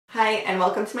Hi and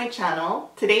welcome to my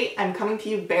channel. Today I'm coming to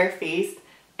you barefaced,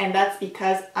 and that's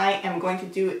because I am going to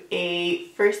do a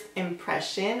first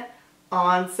impression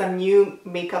on some new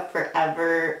Makeup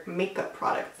Forever makeup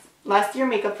products. Last year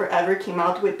Makeup Forever came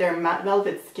out with their Matte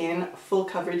Velvet Skin Full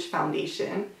Coverage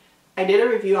Foundation. I did a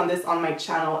review on this on my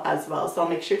channel as well, so I'll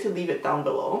make sure to leave it down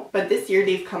below. But this year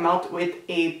they've come out with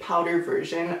a powder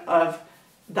version of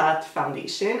that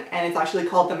foundation, and it's actually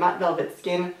called the Matte Velvet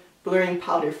Skin Blurring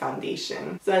Powder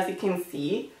Foundation. So as you can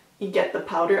see, you get the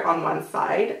powder on one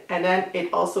side, and then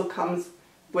it also comes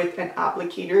with an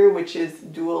applicator which is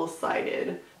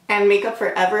dual-sided. And Makeup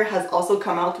Forever has also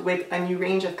come out with a new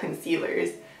range of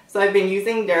concealers. So I've been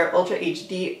using their Ultra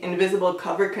HD Invisible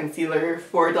Cover Concealer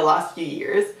for the last few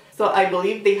years. So I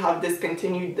believe they have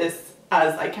discontinued this,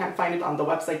 as I can't find it on the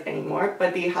website anymore,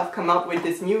 but they have come out with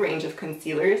this new range of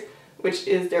concealers, which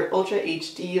is their Ultra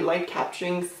HD Light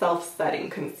Capturing Self-Setting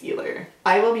Concealer.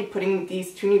 I will be putting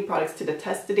these two new products to the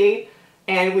test today,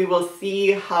 and we will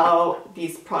see how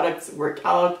these products work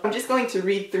out. I'm just going to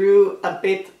read through a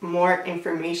bit more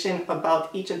information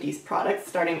about each of these products,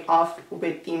 starting off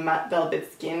with the Matte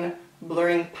Velvet Skin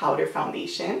Blurring Powder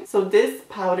Foundation. So this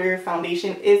powder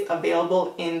foundation is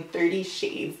available in 30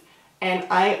 shades, and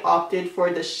I opted for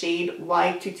the shade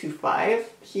Y225.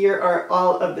 Here are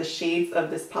all of the shades of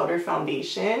this powder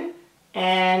foundation,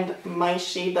 and my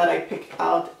shade that I picked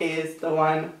out is the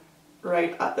one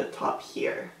right at the top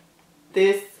here.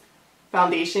 This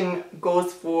foundation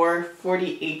goes for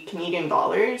 48 Canadian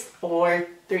dollars or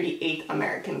 38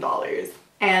 American dollars.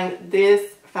 And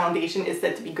this foundation is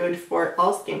said to be good for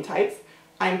all skin types.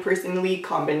 I'm personally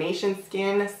combination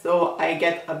skin, so I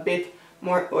get a bit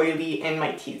more oily in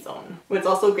my T-zone. What's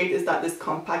also great is that this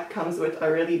compact comes with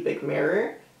a really big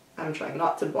mirror. I'm trying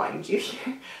not to blind you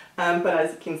here, but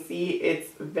as you can see,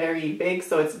 it's very big,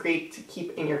 so it's great to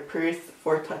keep in your purse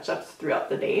for touch-ups throughout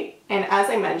the day. And as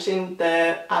I mentioned,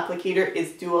 the applicator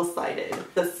is dual-sided.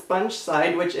 The sponge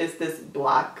side, which is this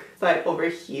black side over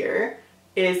here,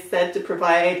 is said to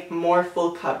provide more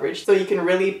full coverage, so you can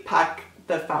really pack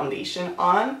the foundation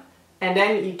on. And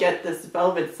then you get this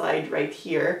velvet side right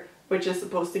here, which is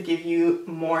supposed to give you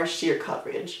more sheer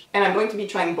coverage. And I'm going to be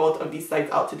trying both of these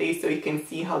sides out today so you can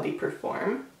see how they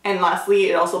perform. And lastly,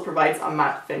 it also provides a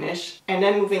matte finish. And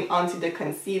then moving on to the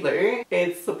concealer,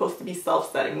 it's supposed to be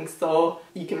self-setting, so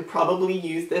you can probably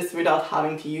use this without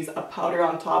having to use a powder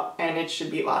on top, and it should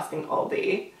be lasting all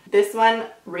day. This one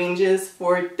ranges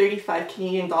for 35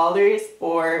 Canadian dollars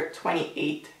or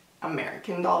 28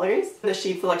 American dollars. The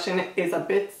shade selection is a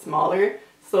bit smaller,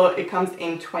 so it comes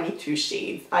in 22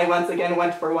 shades. I once again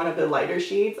went for one of the lighter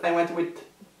shades. I went with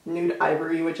Nude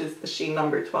Ivory, which is the shade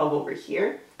number 12 over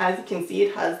here. As you can see,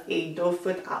 it has a doe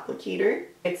foot applicator.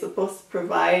 It's supposed to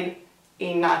provide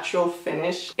a natural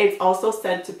finish. It's also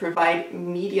said to provide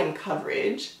medium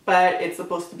coverage, but it's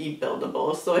supposed to be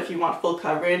buildable. So if you want full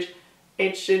coverage,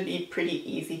 it should be pretty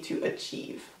easy to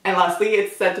achieve. And lastly,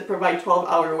 it's said to provide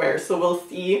 12-hour wear, so we'll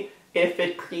see if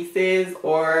it creases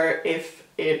or if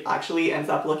it actually ends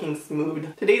up looking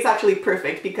smooth. Today's actually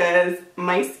perfect because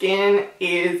my skin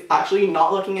is actually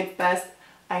not looking its best.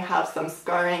 I have some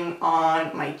scarring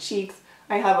on my cheeks.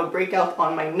 I have a breakout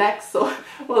on my neck, so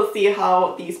we'll see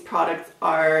how these products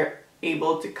are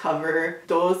able to cover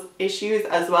those issues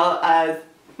as well as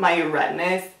my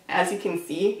redness. As you can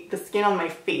see, the skin on my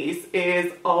face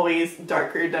is always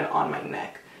darker than on my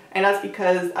neck. And that's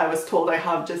because I was told I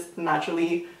have just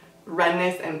naturally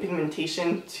redness and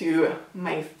pigmentation to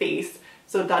my face,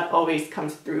 so that always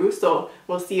comes through. So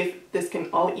we'll see if this can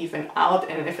all even out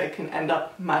and if I can end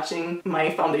up matching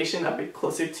my foundation a bit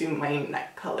closer to my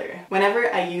neck color.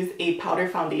 Whenever I use a powder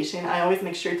foundation, I always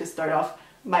make sure to start off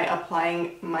by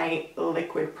applying my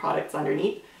liquid products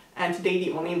underneath, and today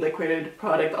the only liquid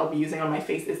product I'll be using on my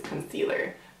face is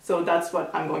concealer. So that's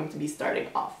what I'm going to be starting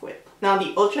off with. Now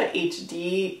the Ultra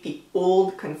HD, the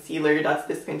old concealer that's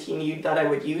discontinued that I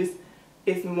would use,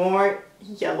 is more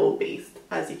yellow based,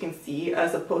 as you can see,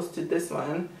 as opposed to this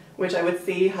one, which I would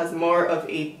say has more of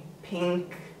a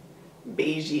pink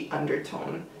beigey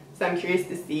undertone. So I'm curious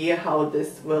to see how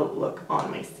this will look on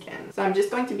my skin. So I'm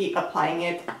just going to be applying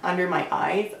it under my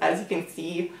eyes. As you can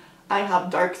see, I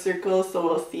have dark circles, so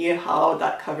we'll see how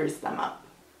that covers them up.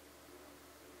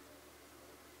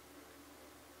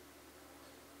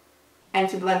 And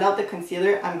to blend out the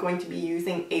concealer, I'm going to be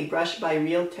using a brush by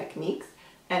Real Techniques,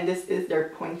 and this is their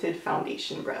pointed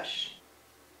foundation brush.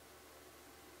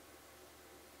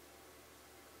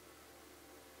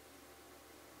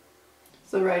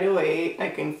 So right away, I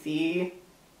can see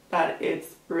that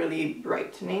it's really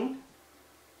brightening.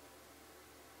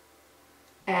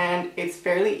 and it's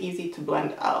fairly easy to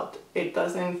blend out. It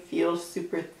doesn't feel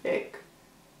super thick,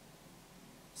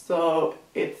 so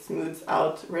it smooths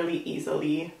out really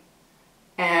easily,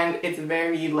 and it's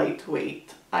very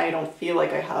lightweight. I don't feel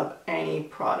like I have any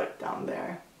product down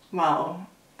there. Wow,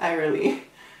 I really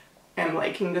am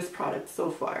liking this product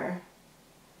so far.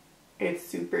 It's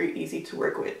super easy to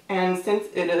work with. And since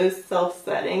it is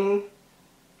self-setting,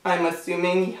 I'm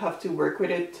assuming you have to work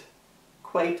with it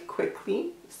quite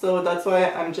quickly. So that's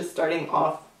why I'm just starting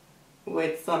off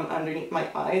with some underneath my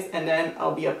eyes, and then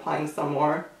I'll be applying some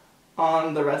more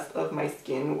on the rest of my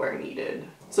skin where needed.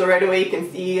 So right away you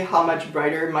can see how much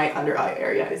brighter my under eye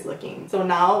area is looking. So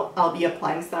now I'll be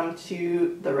applying some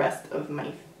to the rest of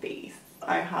my face.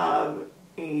 I have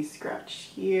a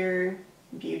scratch here,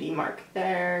 beauty mark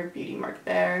there, beauty mark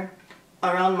there.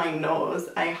 Around my nose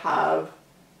I have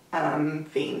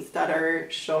veins that are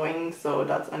showing, so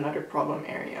that's another problem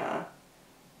area.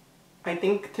 I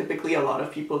think typically a lot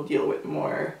of people deal with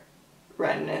more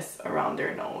redness around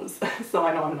their nose, so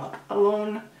I know I'm not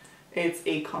alone. It's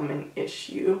a common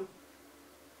issue.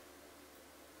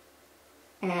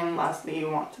 And lastly, you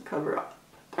want to cover up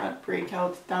that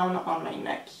breakout down on my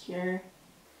neck here.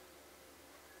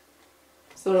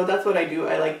 So that's what I do.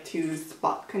 I like to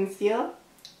spot conceal,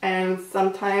 and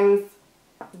sometimes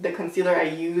the concealer I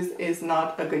use is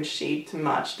not a good shade to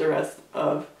match the rest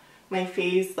of my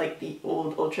face, like the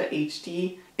old Ultra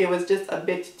HD. It was just a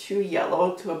bit too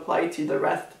yellow to apply to the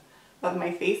rest of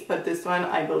my face, but this one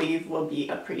I believe will be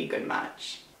a pretty good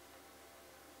match.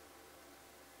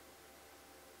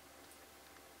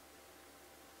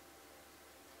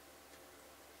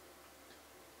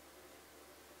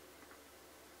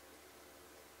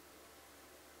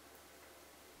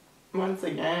 Once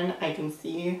again, I can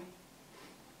see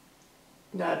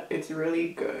that it's really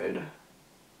good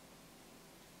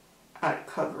at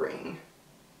covering.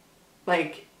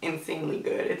 Like, insanely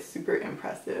good. It's super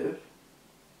impressive.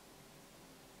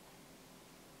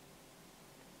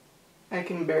 I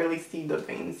can barely see the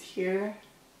veins here.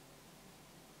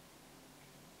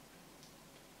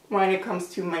 When it comes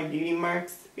to my beauty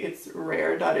marks, it's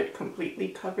rare that it completely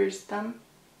covers them,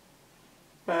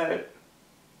 but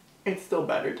it's still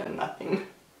better than nothing.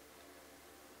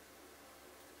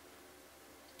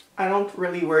 I don't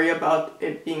really worry about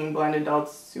it being blended out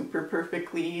super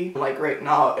perfectly. Like right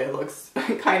now it looks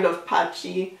kind of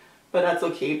patchy, but that's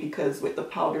okay because with the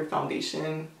powder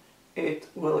foundation it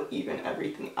will even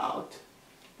everything out.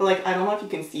 But like, I don't know if you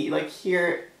can see, like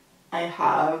here I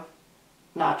have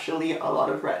naturally a lot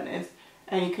of redness,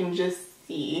 and you can just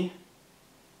see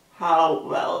how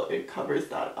well it covers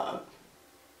that up.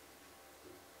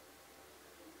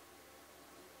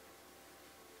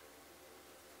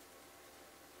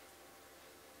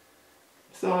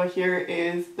 So here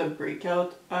is the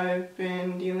breakout I've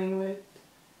been dealing with,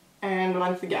 and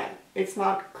once again, it's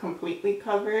not completely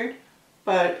covered,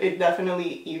 but it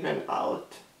definitely evened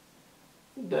out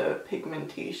the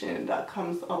pigmentation that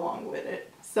comes along with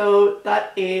it. So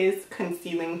that is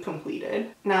concealing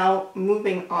completed. Now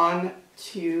moving on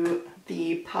to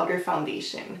the powder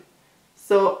foundation.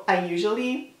 So I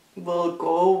usually will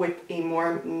go with a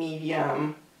more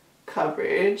medium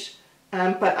coverage,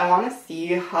 but I want to see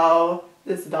how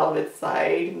this velvet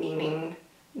side, meaning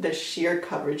the sheer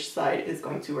coverage side, is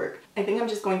going to work. I think I'm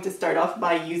just going to start off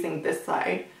by using this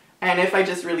side, and if I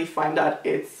just really find that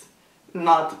it's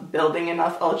not building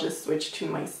enough, I'll just switch to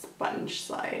my sponge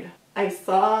side. I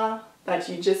saw that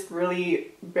you just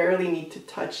really barely need to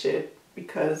touch it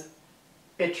because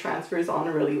it transfers on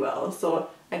really well. So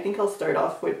I think I'll start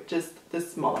off with just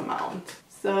this small amount.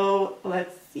 So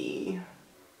let's see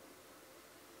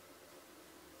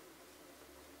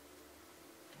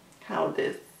how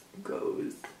this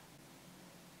goes.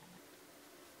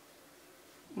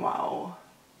 Wow.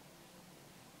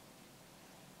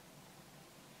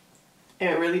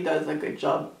 It really does a good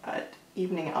job at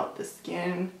evening out the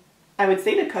skin. I would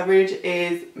say the coverage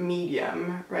is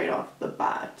medium right off the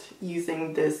bat,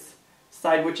 using this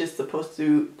side which is supposed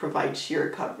to provide sheer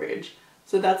coverage.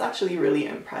 So that's actually really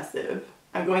impressive.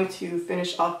 I'm going to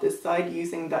finish off this side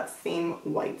using that same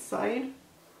white side.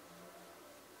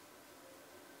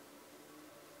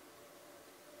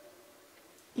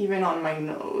 Even on my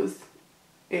nose,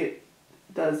 it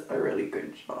does a really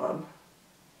good job,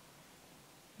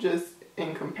 just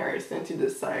in comparison to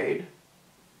this side.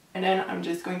 And then I'm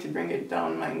just going to bring it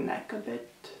down my neck a bit.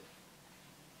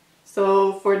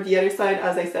 So for the other side,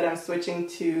 as I said, I'm switching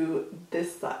to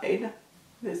this side.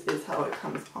 This is how it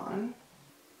comes on.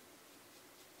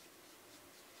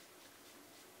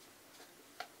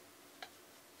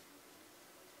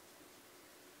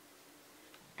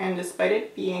 And despite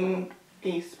it being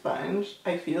a sponge.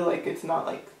 I feel like it's not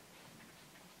like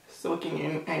soaking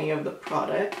in any of the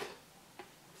product,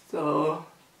 so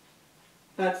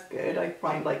that's good. I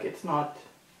find like it's not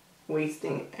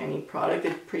wasting any product.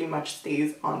 It pretty much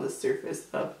stays on the surface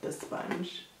of the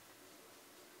sponge.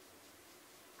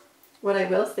 What I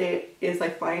will say is I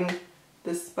find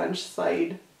the sponge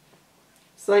side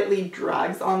slightly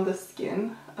drags on the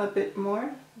skin a bit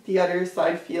more. The other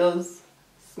side feels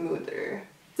smoother.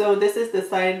 So this is the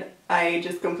side I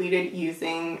just completed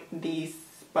using the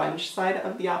sponge side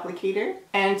of the applicator.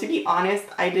 And to be honest,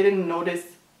 I didn't notice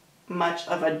much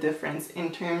of a difference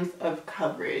in terms of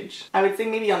coverage. I would say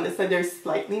maybe on this side there's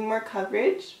slightly more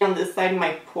coverage. On this side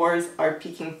my pores are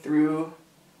peeking through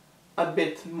a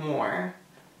bit more.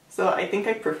 So I think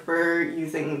I prefer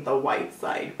using the white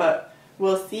side, but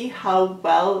we'll see how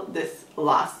well this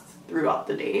lasts throughout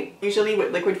the day. Usually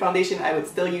with liquid foundation I would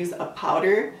still use a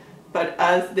powder, but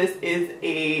as this is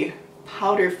a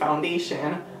powder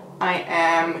foundation, I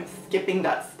am skipping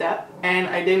that step, and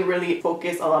I didn't really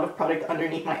focus a lot of product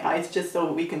underneath my eyes just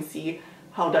so we can see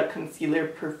how that concealer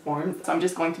performs. So I'm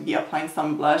just going to be applying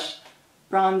some blush,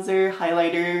 bronzer,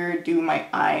 highlighter, do my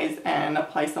eyes, and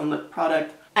apply some lip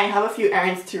product. I have a few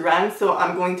errands to run, so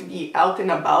I'm going to be out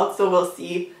and about, so we'll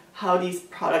see how these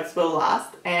products will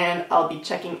last, and I'll be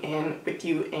checking in with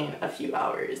you in a few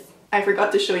hours. I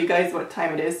forgot to show you guys what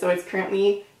time it is, so it's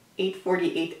currently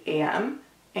 8:48 a.m.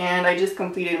 and I just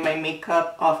completed my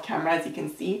makeup off camera, as you can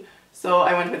see. So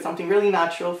I went with something really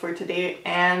natural for today,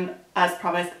 and as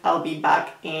promised, I'll be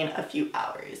back in a few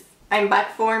hours. I'm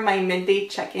back for my midday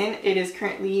check-in. It is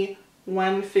currently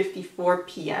 1:54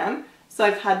 p.m. So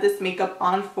I've had this makeup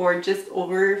on for just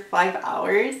over 5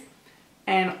 hours,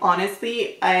 and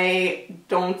honestly, I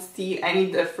don't see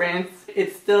any difference.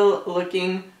 It's still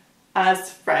looking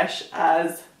as fresh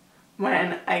as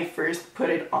when I first put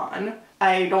it on.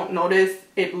 I don't notice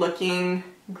it looking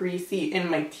greasy in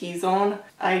my T-zone.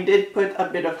 I did put a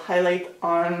bit of highlight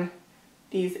on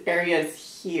these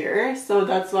areas here, so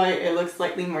that's why it looks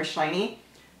slightly more shiny.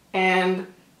 And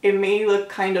it may look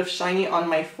kind of shiny on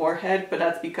my forehead, but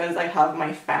that's because I have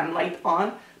my fan light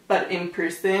on. But in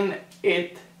person,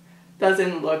 it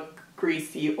doesn't look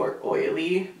greasy or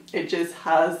oily. It just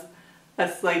has a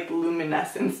slight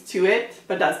luminescence to it,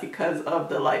 but that's because of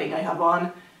the lighting I have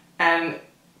on, and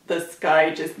the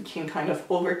sky just became kind of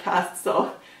overcast,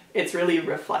 so it's really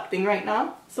reflecting right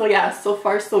now. So yeah, so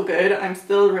far so good. I'm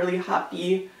still really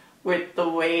happy with the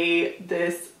way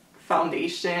this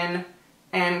foundation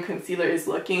and concealer is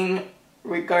looking.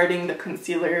 Regarding the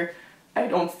concealer, I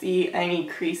don't see any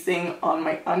creasing on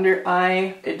my under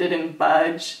eye. It didn't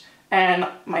budge, and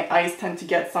my eyes tend to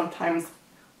get sometimes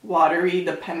watery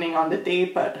depending on the day,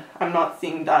 but I'm not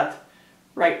seeing that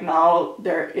right now.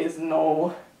 There is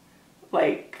no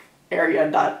like area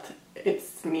that it's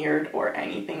smeared or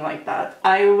anything like that.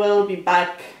 I will be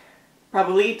back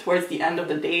probably towards the end of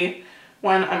the day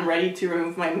when I'm ready to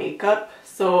remove my makeup,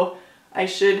 so I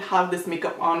should have this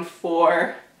makeup on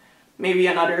for maybe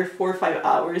another 4 or 5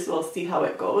 hours. We'll see how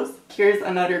it goes. Here's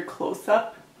another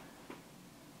close-up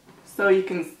so you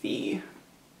can see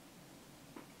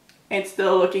it's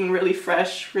still looking really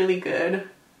fresh, really good.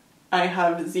 I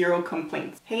have zero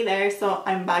complaints. Hey there, so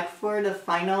I'm back for the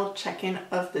final check-in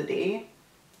of the day.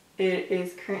 It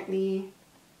is currently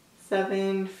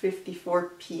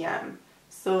 7:54 p.m.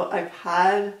 So I've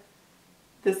had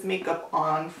this makeup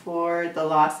on for the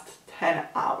last 10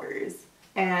 hours.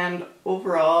 And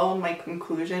overall, my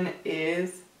conclusion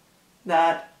is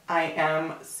that I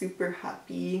am super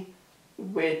happy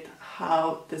with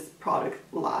how this product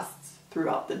lasts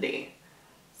throughout the day.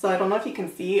 So I don't know if you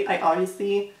can see, I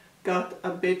obviously got a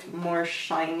bit more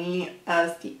shiny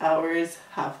as the hours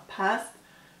have passed,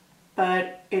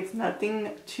 but it's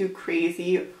nothing too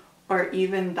crazy or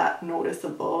even that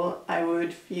noticeable. I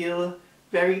would feel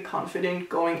very confident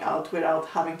going out without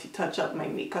having to touch up my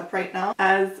makeup right now.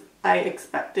 As I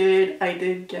expected, I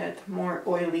did get more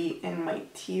oily in my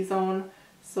T-zone,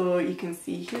 so you can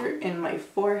see here in my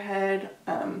forehead,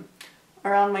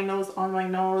 around my nose, on my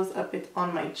nose, a bit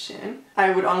on my chin.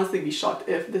 I would honestly be shocked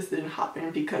if this didn't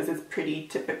happen because it's pretty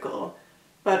typical.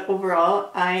 But overall,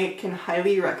 I can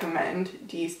highly recommend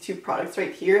these two products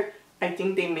right here. I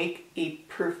think they make a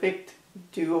perfect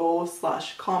duo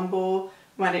slash combo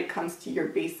when it comes to your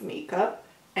base makeup.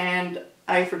 And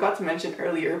I forgot to mention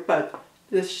earlier, but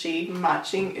the shade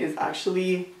matching is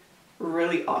actually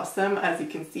really awesome. As you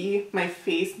can see, my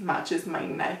face matches my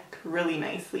neck really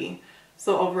nicely.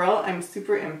 So overall, I'm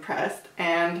super impressed,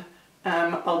 and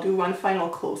I'll do one final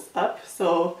close-up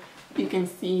so you can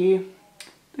see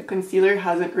the concealer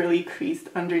hasn't really creased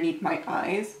underneath my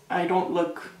eyes. I don't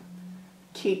look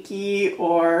cakey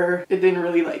or it didn't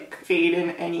really like fade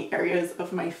in any areas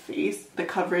of my face. The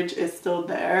coverage is still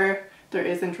there. There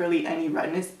isn't really any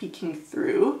redness peeking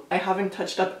through. I haven't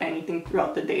touched up anything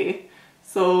throughout the day.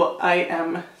 So I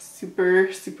am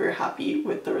super happy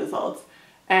with the results.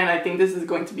 And I think this is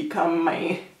going to become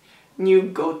my new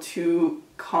go-to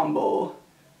combo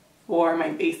for my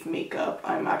base makeup.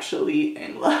 I'm actually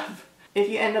in love. If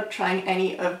you end up trying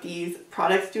any of these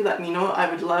products, do let me know.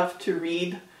 I would love to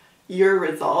read your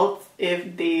results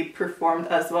if they performed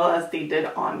as well as they did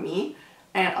on me.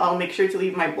 And I'll make sure to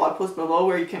leave my blog post below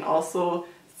where you can also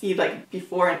see like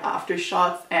before and after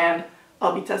shots, and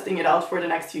I'll be testing it out for the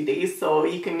next few days so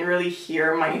you can really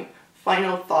hear my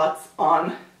final thoughts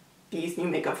on these new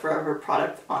Makeup Forever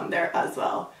products on there as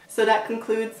well. So that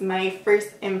concludes my first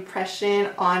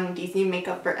impression on these new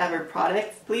Makeup Forever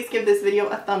products. Please give this video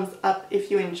a thumbs up if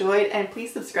you enjoyed, and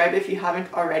please subscribe if you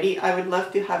haven't already. I would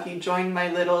love to have you join my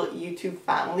little YouTube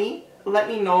family. Let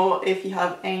me know if you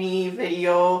have any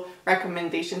video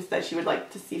recommendations that you would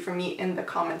like to see from me in the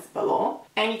comments below.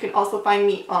 And you can also find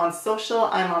me on social.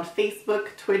 I'm on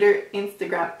Facebook, Twitter,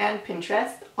 Instagram, and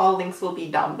Pinterest. All links will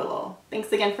be down below.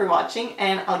 Thanks again for watching,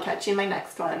 and I'll catch you in my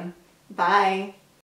next one. Bye!